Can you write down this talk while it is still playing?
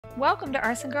Welcome to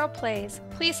Arsen Girl Plays.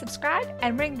 Please subscribe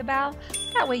and ring the bell.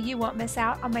 That way you won't miss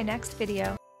out on my next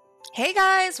video. Hey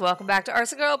guys, welcome back to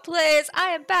Arsen Girl Plays.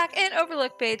 I am back in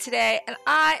Overlook Bay today, and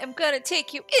I am going to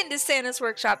take you into Santa's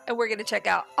workshop, and we're going to check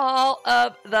out all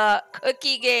of the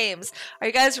cookie games. Are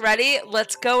you guys ready?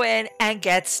 Let's go in and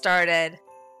get started.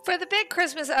 For the big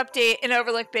Christmas update in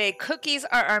Overlook Bay, cookies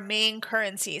are our main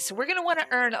currency. So we're going to want to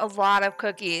earn a lot of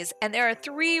cookies. And there are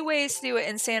 3 ways to do it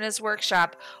in Santa's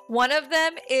workshop. One of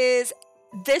them is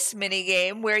this mini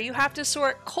game where you have to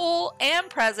sort coal and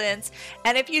presents,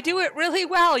 and if you do it really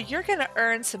well, you're going to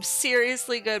earn some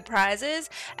seriously good prizes.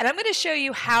 And I'm going to show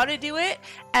you how to do it,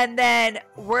 and then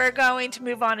we're going to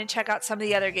move on and check out some of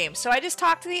the other games. So I just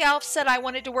talked to the elf, said I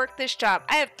wanted to work this job.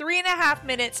 I have 3.5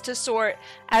 minutes to sort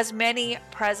as many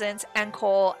presents and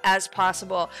coal as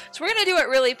possible. So we're going to do it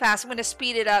really fast. I'm going to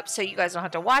speed it up so you guys don't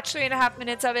have to watch 3.5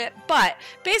 minutes of it, but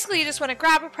basically you just want to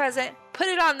grab a present, put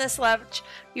it on this ledge,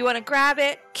 you want to grab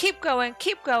it, keep going,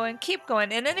 keep going, keep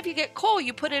going, and then if you get coal,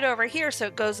 you put it over here so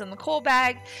it goes in the coal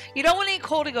bag. You don't want any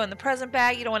coal to go in the present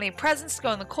bag, you don't want any presents to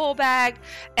go in the coal bag,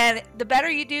 and the better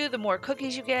you do, the more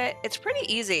cookies you get. It's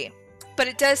pretty easy. But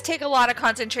it does take a lot of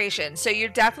concentration, so you're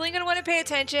definitely going to want to pay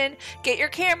attention. Get your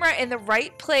camera in the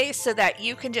right place so that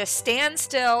you can just stand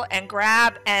still and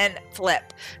grab and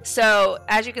flip. So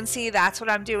as you can see, that's what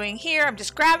I'm doing here. I'm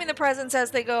just grabbing the presents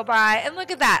as they go by, and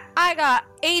look at that. I got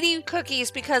 80 cookies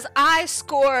because I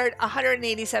scored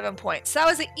 187 points. So that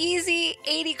was an easy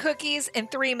 80 cookies in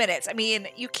 3 minutes. I mean,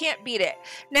 you can't beat it.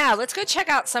 Now let's go check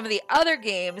out some of the other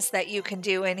games that you can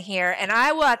do in here, and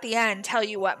I will at the end tell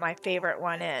you what my favorite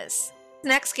one is.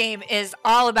 Next game is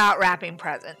all about wrapping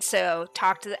presents. So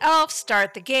talk to the elf,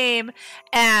 start the game,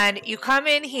 and you come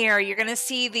in here, you're going to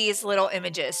see these little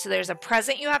images. So there's a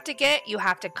present you have to get, you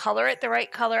have to color it the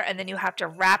right color, and then you have to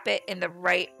wrap it in the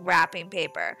right wrapping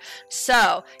paper.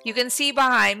 So you can see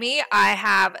behind me, I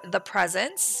have the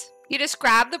presents. You just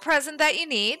grab the present that you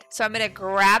need. So I'm going to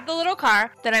grab the little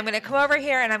car, then I'm going to come over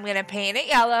here and I'm going to paint it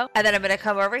yellow, and then I'm going to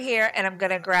come over here and I'm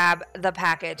going to grab the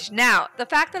package. Now, the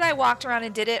fact that I walked around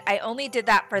and did it, I only did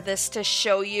that for this to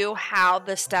show you how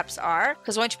the steps are,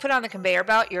 because once you put it on the conveyor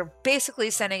belt, you're basically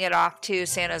sending it off to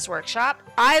Santa's workshop.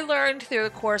 I learned through the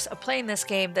course of playing this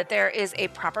game that there is a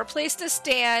proper place to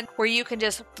stand where you can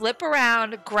just flip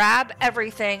around, grab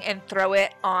everything, and throw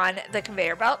it on the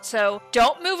conveyor belt. So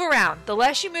don't move around. The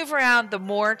less you move around, the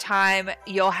more time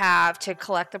you'll have to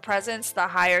collect the presents, the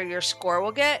higher your score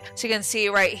will get. So you can see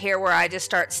right here where I just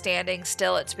start standing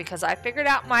still, it's because I figured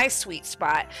out my sweet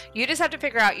spot. You just have to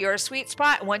figure out your sweet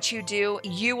spot, and once you do,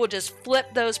 you will just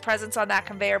flip those presents on that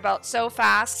conveyor belt so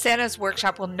fast, Santa's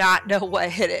workshop will not know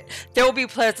what hit it. There will be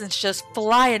presents just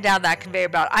flying down that conveyor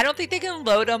belt. I don't think they can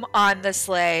load them on the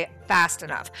sleigh fast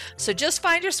enough. So just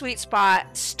find your sweet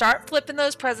spot, start flipping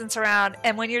those presents around,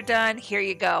 and when you're done, here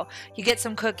you go. You get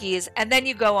some cookies, and then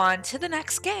you go on to the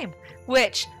next game,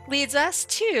 which leads us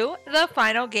to the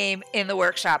final game in the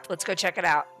workshop. Let's go check it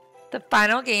out. The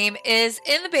final game is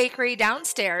in the bakery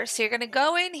downstairs. So you're going to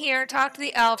go in here, talk to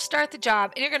the elf, start the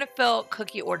job, and you're going to fill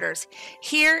cookie orders.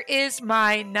 Here is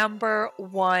my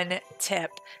 #1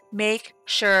 tip. Make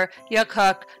sure you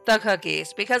cook the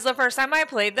cookies, because the first time I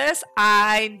played this,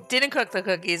 I didn't cook the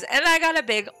cookies and I got a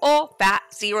big old fat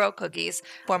 0 cookies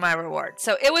for my reward.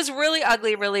 So it was really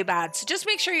ugly, really bad. So just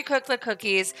make sure you cook the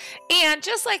cookies, and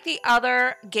just like the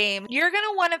other game, you're going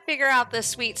to want to figure out the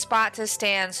sweet spot to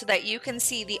stand so that you can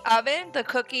see the oven, the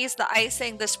cookies, the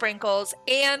icing, the sprinkles,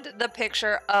 and the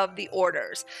picture of the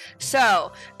orders.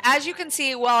 So as you can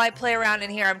see while I play around in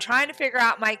here, I'm trying to figure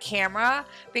out my camera,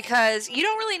 because you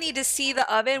don't really need to see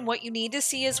the oven. What you need to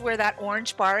see is where that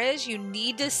orange bar is. You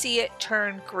need to see it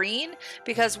turn green,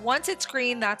 because once it's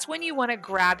green, that's when you want to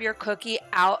grab your cookie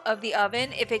out of the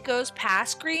oven. If it goes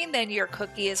past green, then your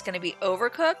cookie is going to be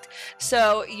overcooked.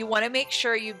 So you want to make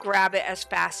sure you grab it as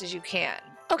fast as you can.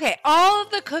 Okay, all of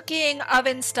the cooking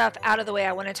oven stuff out of the way,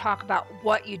 I want to talk about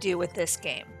what you do with this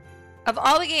game. Of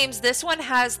all the games, this one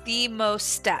has the most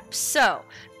steps. So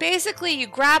basically you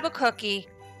grab a cookie,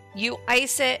 you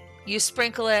ice it, you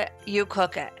sprinkle it, you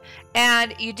cook it.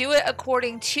 And you do it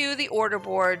according to the order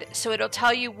board. So it'll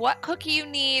tell you what cookie you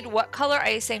need, what color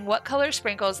icing, what color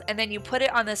sprinkles, and then you put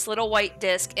it on this little white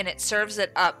disc and it serves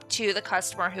it up to the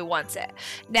customer who wants it.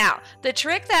 Now, the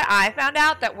trick that I found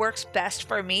out that works best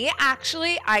for me,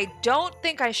 actually, I don't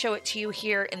think I show it to you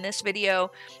here in this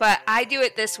video, but I do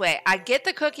it this way. I get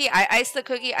the cookie, I ice the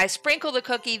cookie, I sprinkle the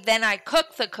cookie, then I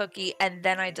cook the cookie, and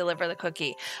then I deliver the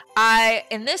cookie.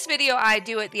 In this video, I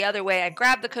do it the other way. I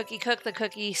grab the cookie, cook the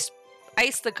cookie,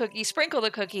 ice the cookie, sprinkle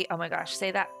the cookie. Oh my gosh,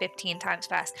 say that 15 times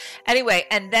fast. Anyway,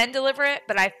 and then deliver it.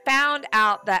 But I found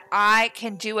out that I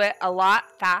can do it a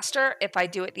lot faster if I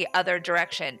do it the other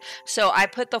direction. So I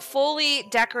put the fully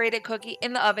decorated cookie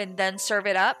in the oven, then serve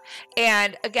it up.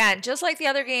 And again, just like the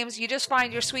other games, you just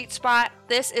find your sweet spot.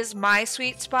 This is my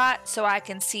sweet spot, so I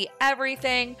can see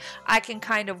everything. I can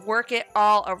kind of work it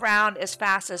all around as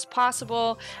fast as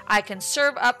possible. I can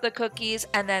serve up the cookies,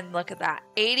 and then look at that,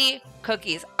 80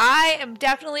 cookies. I am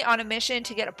definitely on a mission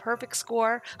to get a perfect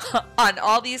score on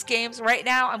all these games. Right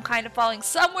now, I'm kind of falling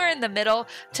somewhere in the middle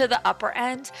to the upper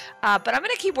end, but I'm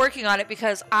going to keep working on it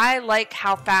because I like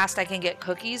how fast I can get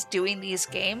cookies doing these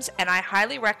games, and I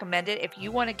highly recommend it if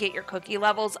you want to get your cookie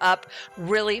levels up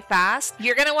really fast.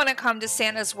 You're going to want to come to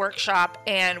Santa's workshop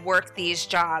and work these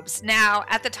jobs. Now,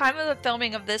 at the time of the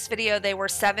filming of this video, they were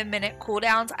 7-minute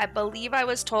cooldowns. I believe I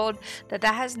was told that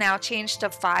that has now changed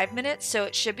to 5 minutes, so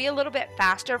it should be a little bit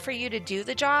faster for you to do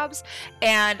the jobs,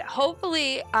 and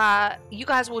hopefully you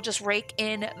guys will just rake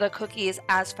in the cookies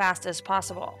as fast as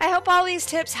possible. I hope all these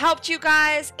tips helped you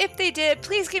guys. If they did,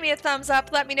 please give me a thumbs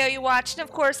up, let me know you watched, and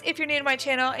of course, if you're new to my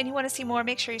channel and you want to see more,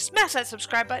 make sure you smash that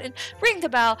subscribe button, ring the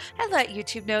bell, and let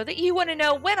YouTube know that you want to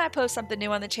know when I post something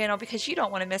new on the channel, because you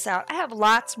don't want to miss out. I have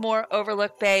lots more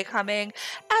Overlook Bay coming,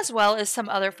 as well as some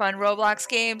other fun Roblox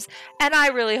games, and I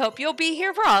really hope you'll be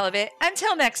here for all of it.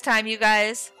 Until next time, you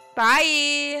guys.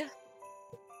 Bye!